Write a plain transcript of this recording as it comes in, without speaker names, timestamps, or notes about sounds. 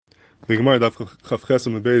The Gemara Daf Chav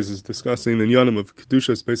Chesem Beis is discussing the Yanim of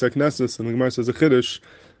Kedushas Beis HaKnesses, and the Gemara says a Chiddush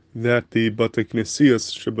that the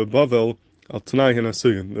knesiyos Shebabvel al Tnai and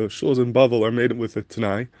Asuyin. The shuls in Bavel are made with a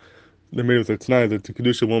Tnai. They're made with a Tnai that the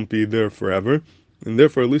Kedusha won't be there forever. And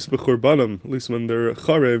therefore, at least b'churbanim, at least when they're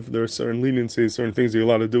charev, there are certain leniencies, certain things you're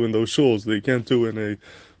allowed to do in those shuls that you can't do in a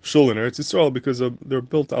shul in Eretz Yisrael because they're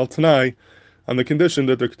built al Tnai on the condition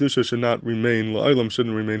that their Kedusha should not remain, La'olam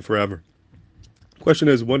shouldn't remain forever. Question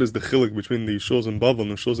is, what is the chilik between the shuls in Bavel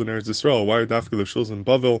and the shuls in Eretz Yisrael? Why are dafka the shuls in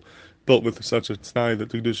Bavel built with such a t'nai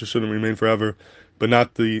that the kedusha shouldn't remain forever, but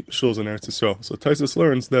not the shuls in Eretz Yisrael? So Taisus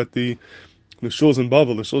learns that the shuls in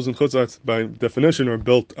Bavel, the shuls in Chutzatz, by definition, are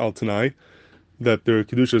built al t'nai, that their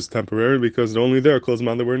kedusha is temporary because they're only there close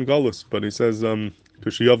man they were in Galus. But he says, when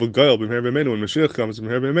Mashiach comes, the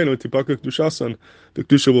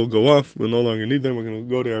kedusha will go off. We'll no longer need them. We're going to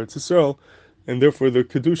go to Eretz Yisrael, and therefore the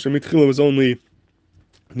kedusha mitchila was only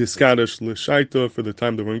Niskadish l'shaita for the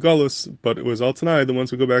time they were in Galus, but it was al Tanai. The ones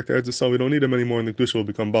who go back to Eretz Yisrael, we don't need them anymore, and the kedusha will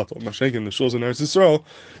become batal. Mashenkin, the shuls in Eretz Yisrael,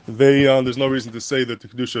 there's no reason to say that the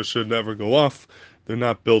kedusha should never go off. They're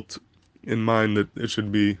not built in mind that it should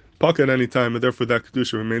be paka at any time, and therefore that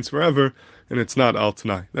kedusha remains forever, and it's not al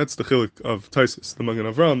Tanai. That's the chilik of Taisus, the Magen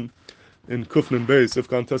Avraham. In Kufnin Beis,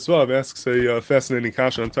 Ifkan Tesvav asks a fascinating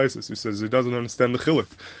kasha on Taisus. He says he doesn't understand the chilik.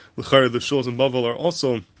 The shuls in Bavel are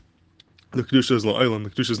also. The kedusha is la'olam. The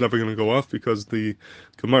kedusha is never going to go off because the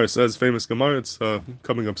Gemara says, famous Gemara, it's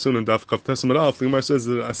coming up soon in Daf Chav Tesem Adaf. The Gemara says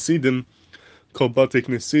that Atidim kol batei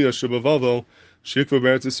knesiyos shebabvel sheikva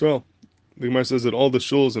Be'eretz Israel. The Gemara says that all the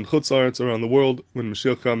shuls and chutzarts around the world, when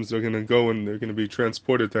Mashiach comes, they're going to go and they're going to be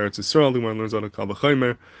transported to Eretz Yisrael. The Gemara learns out of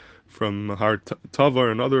Kalvachimer from Har Tavar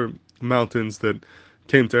and other mountains that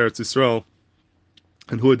came to Eretz Yisrael,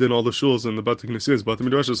 and who did all the shuls and the Batei Knesiyos, Batei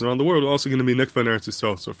Midrashos around the world, are also going to be nikva in Eretz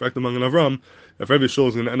Yisrael. So, in fact, among Avraham, if every shul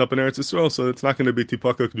is going to end up in Eretz Yisrael, so it's not going to be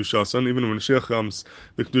tipaka kedushasan. Even when Mashiach comes,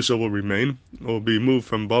 the kedusha will remain. It will be moved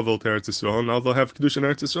from Bavel to Eretz Yisrael. Now they'll have kedusha in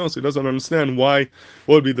Eretz Yisrael. So he doesn't understand why.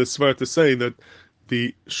 What would be the svar to say that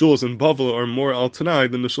the shuls in Bavel are more al Tanai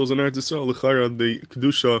than the shuls in Eretz Yisrael? L'chara, the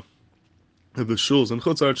kedusha of the shuls and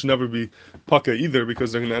chutzar should never be paka either,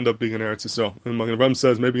 because they're going to end up being in Eretz Yisrael. And Magen Avraham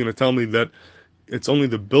says, maybe you're going to tell me that it's only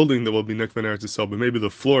the building that will be nikva in Eretz Yisrael, but maybe the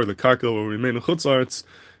floor, the karka, will remain in chutzarts.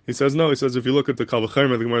 He says no. He says if you look at the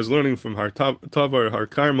Kalvachimer, the Gemara is learning from Har Tavar, Har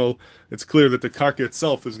Carmel, it's clear that the karka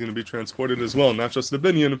itself is going to be transported as well, not just the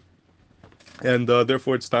binyan, and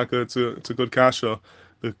therefore it's taka. It's a good kasha.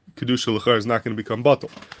 The kedusha l'char is not going to become batal.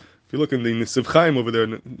 If you look in the Nesiv Chaim over there,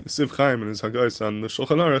 Nesiv Chaim and his Hagais on the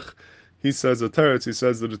Shulchan Aruch, he says he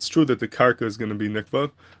says that it's true that the karka is going to be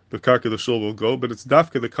nikva, the karka the shul will go, but it's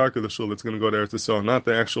dafka the karka the shul that's going to go to Eretz Yisrael, not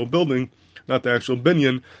the actual building, not the actual binyan.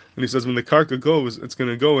 And he says when the karka goes, it's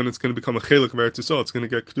going to go and it's going to become a chelik of Eretz Yisrael. It's going to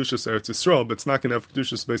get kedushas Eretz Yisrael, but it's not going to have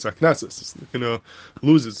kedushas Beis HaKnesses. It's going to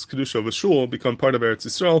lose its kedusha of a shul, become part of Eretz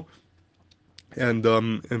Yisrael. And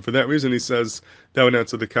for that reason, he says that would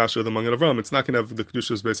answer the kasha of the Magen Avraham. It's not going to have the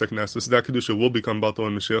kedushas Beis HaKnesses. That kedusha will become batal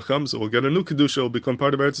when Mashiach comes. So we'll get a new kedusha, will become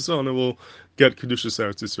part of Eretz Yisrael, and it will get kedushas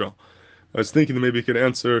Eretz Yisrael. I was thinking that maybe you could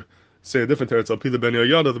answer, say a different teretz. Al pi the Ben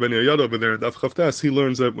Yoyada over there, Daf Chavtes, he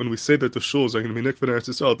learns that when we say that the shuls are going to be nikva in Eretz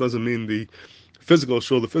Yisrael, it doesn't mean the physical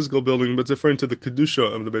shul, the physical building, but it's referring to the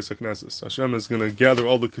kedusha of the Beis HaKnesses. Hashem is going to gather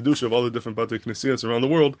all the kedusha of all the different batei knesiyos around the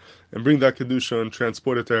world and bring that kedusha and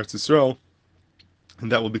transport it to Eretz Yisrael. And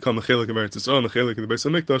that will become a chelik of Eretz Yisrael and a chelik of the Beis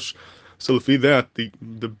HaMikdash. So if that, the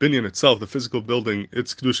binyan itself, the physical building,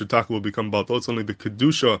 its kedusha taka will become batal. It's only the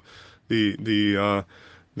kedusha, the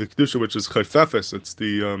kedusha which is chayfefes. It's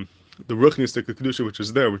the ruchnistic kedusha which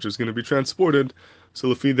is there, which is going to be transported. So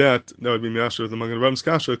if that would be miyasher of the Magen Avraham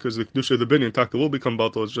kasha, because the kedusha of the binyan taka will become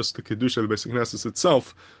batal. It's just the kedusha of the Beis HaKnesses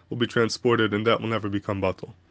itself will be transported, and that will never become batal.